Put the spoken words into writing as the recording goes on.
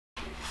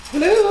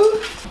Hello?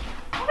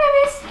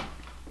 Travis.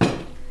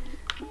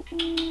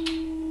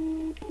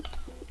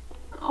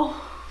 Oh.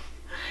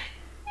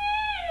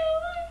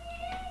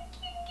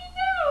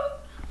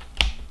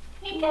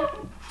 Hey,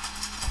 go.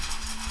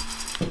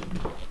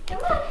 Come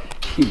on.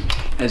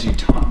 As you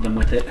taunt them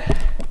with it.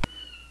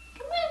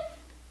 Come on.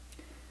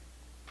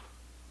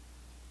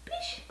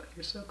 Push. But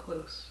you're so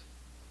close.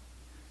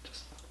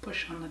 Just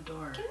push on the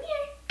door. Come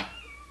here.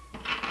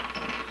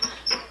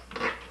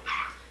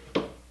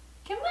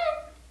 Come on.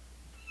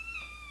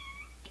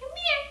 Come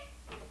here.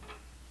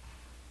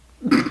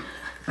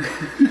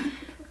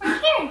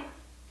 Right here.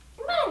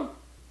 Come on.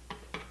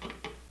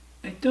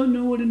 I don't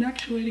know what an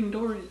actuating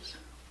door is.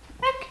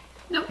 Look.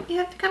 Nope, you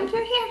have to come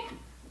through here.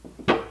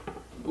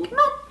 Ooh. Come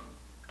on.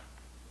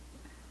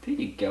 There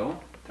you go.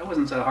 That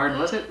wasn't so hard,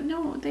 was it?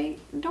 No, they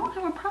don't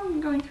have a problem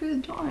going through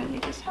the door. They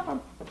just have a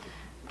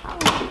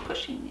problem with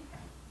pushing it.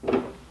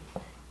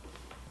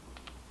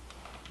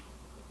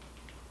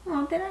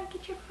 Oh, did I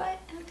get your foot?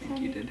 I think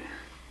you did.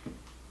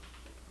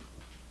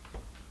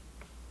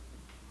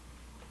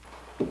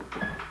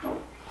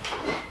 Come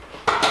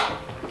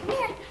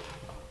here.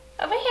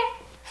 Over here.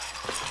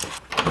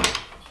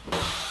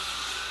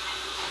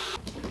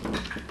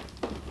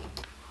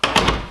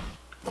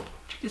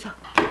 Check this out.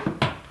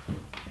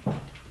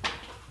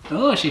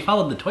 Oh, she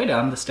followed the toy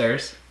down the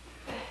stairs.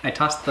 I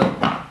tossed the... Well,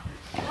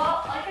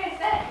 like I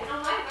said, you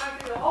don't mind going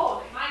through the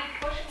hole. You mind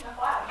pushing the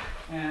flag.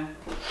 Yeah.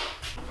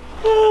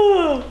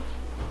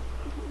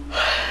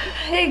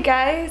 Hey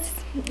guys,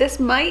 this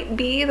might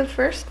be the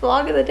first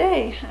vlog of the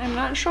day. I'm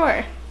not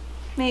sure.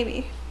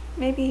 Maybe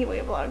he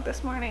vlogged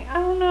this morning. I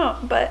don't know.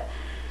 But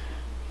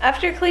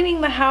after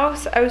cleaning the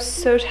house, I was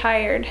so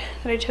tired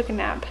that I took a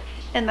nap.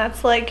 And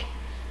that's like,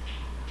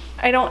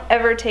 I don't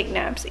ever take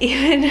naps.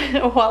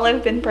 Even while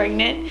I've been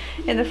pregnant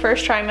in the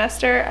first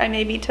trimester, I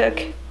maybe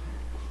took,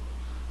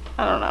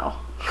 I don't know,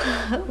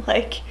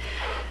 like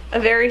a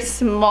very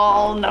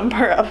small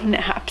number of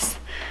naps.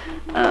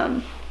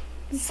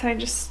 So I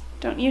just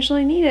don't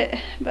usually need it,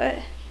 but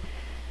I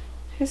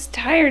was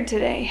tired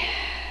today.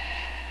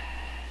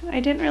 I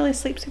didn't really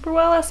sleep super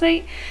well last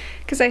night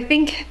because I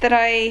think that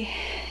I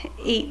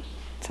ate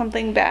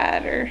something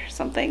bad or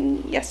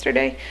something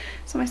yesterday,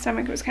 so my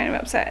stomach was kind of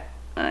upset.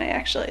 I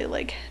actually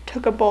like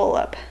took a bowl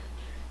up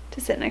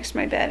to sit next to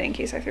my bed in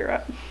case I threw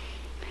up,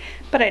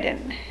 but I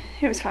didn't.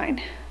 It was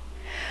fine.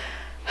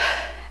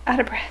 Out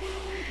of breath.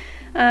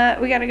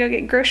 We gotta go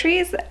get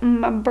groceries.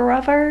 My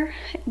brother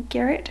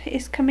Garrett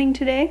is coming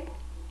today,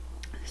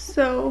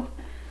 so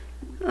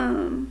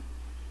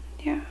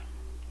yeah,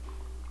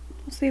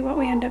 we'll see what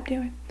we end up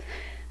doing.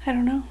 I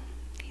don't know.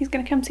 He's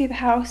gonna come see the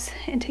house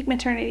and take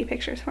maternity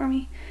pictures for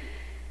me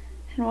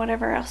and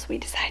whatever else we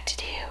decide to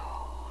do.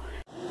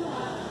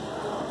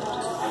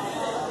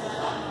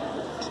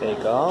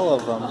 Take all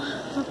of them.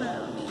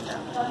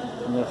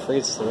 I'm gonna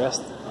freeze the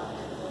rest.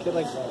 Get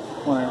like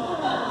one or...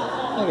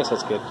 I guess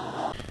that's good.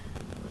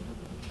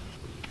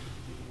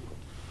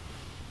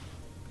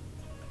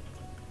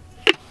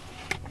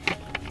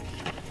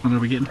 What are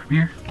we getting from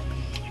here?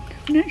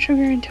 Coconut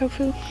sugar and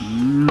tofu.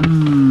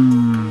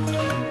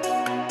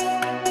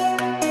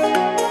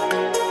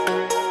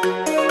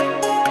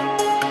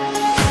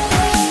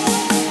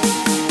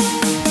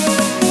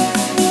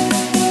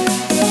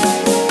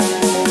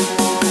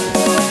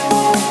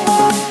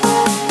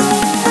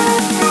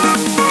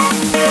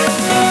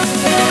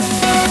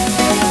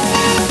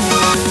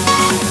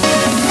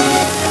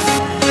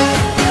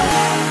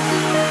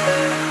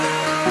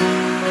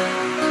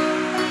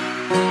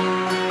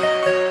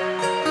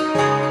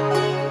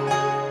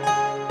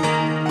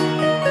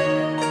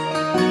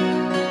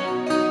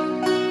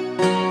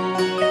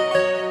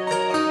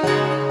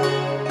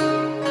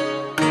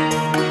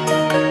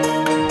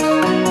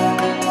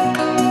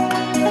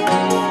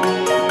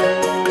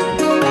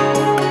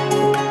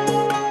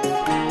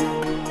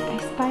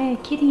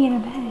 Kitty in a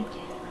bag.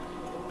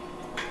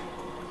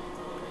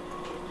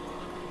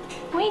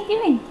 What are you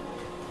doing?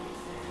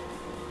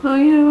 Oh,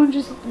 you know,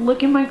 just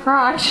licking my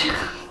crotch.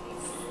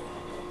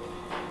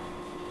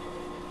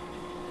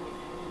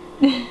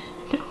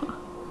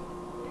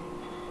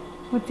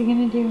 What's he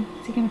gonna do?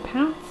 Is he gonna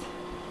pounce?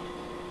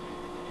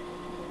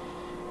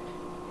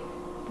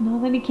 Now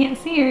that he can't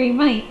see her, he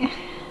might.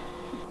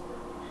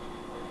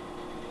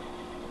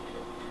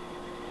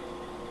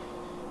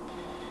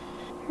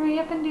 Hurry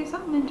up and do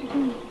something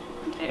entertaining.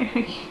 There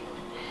we go.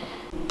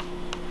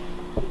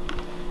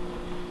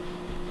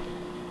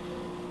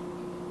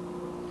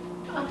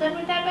 All done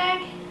with that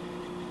bag?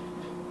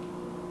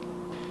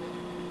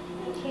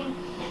 Okay.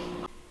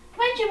 Come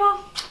on, Jimbo.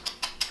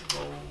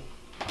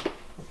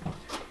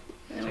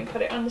 And then we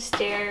put it on the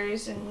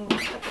stairs and put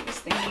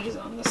these thingies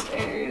on the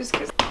stairs.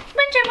 Come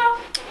on, Jimbo.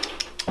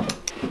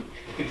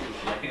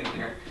 In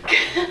there.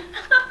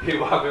 You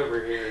walk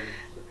over here.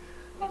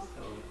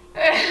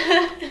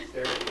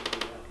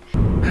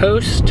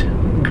 Post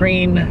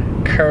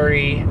green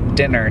curry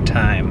dinner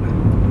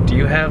time. Do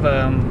you have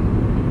a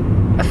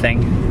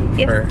thing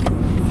for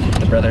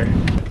the brother?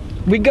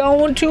 We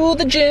going to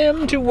the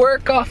gym to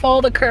work off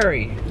all the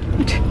curry.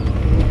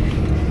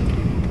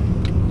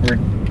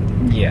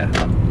 Yeah.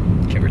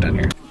 Okay, we're done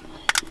here.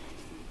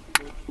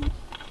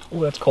 Oh,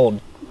 that's cold.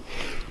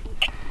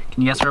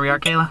 Can you guess where we are,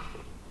 Kayla?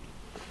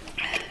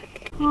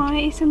 Oh,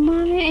 it's a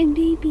mama and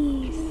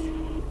babies.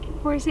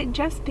 Or is it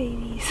just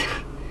babies?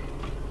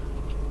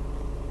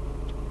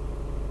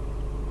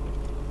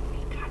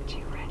 We got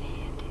you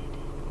red-handed.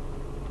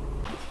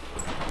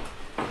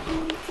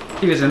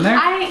 He was in there?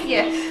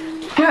 Yes.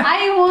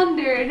 I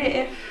wondered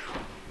if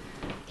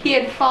he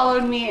had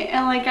followed me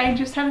and like I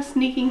just had a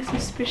sneaking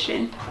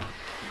suspicion.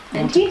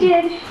 And he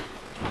did.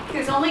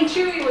 Because only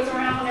Chewy was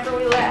around whenever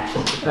we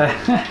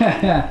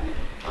left.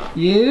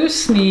 You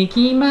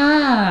sneaky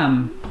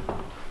mom.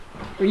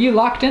 Were you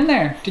locked in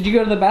there? Did you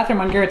go to the bathroom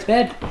on Garrett's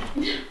bed?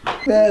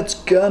 That's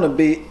gonna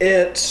be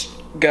it.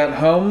 Got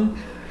home,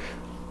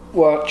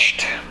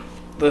 watched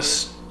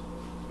this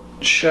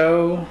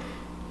show.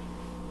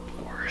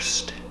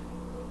 Worst,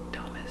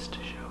 dumbest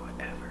show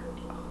ever.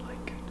 Oh my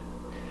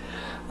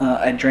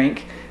goodness.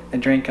 I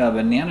drank a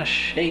banana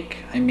shake.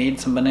 I made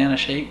some banana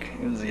shake.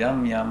 It was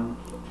yum yum.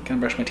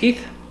 Gonna brush my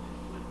teeth,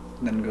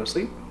 then go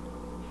sleep.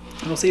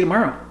 And we'll see you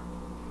tomorrow.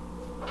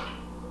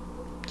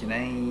 Good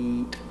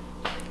night.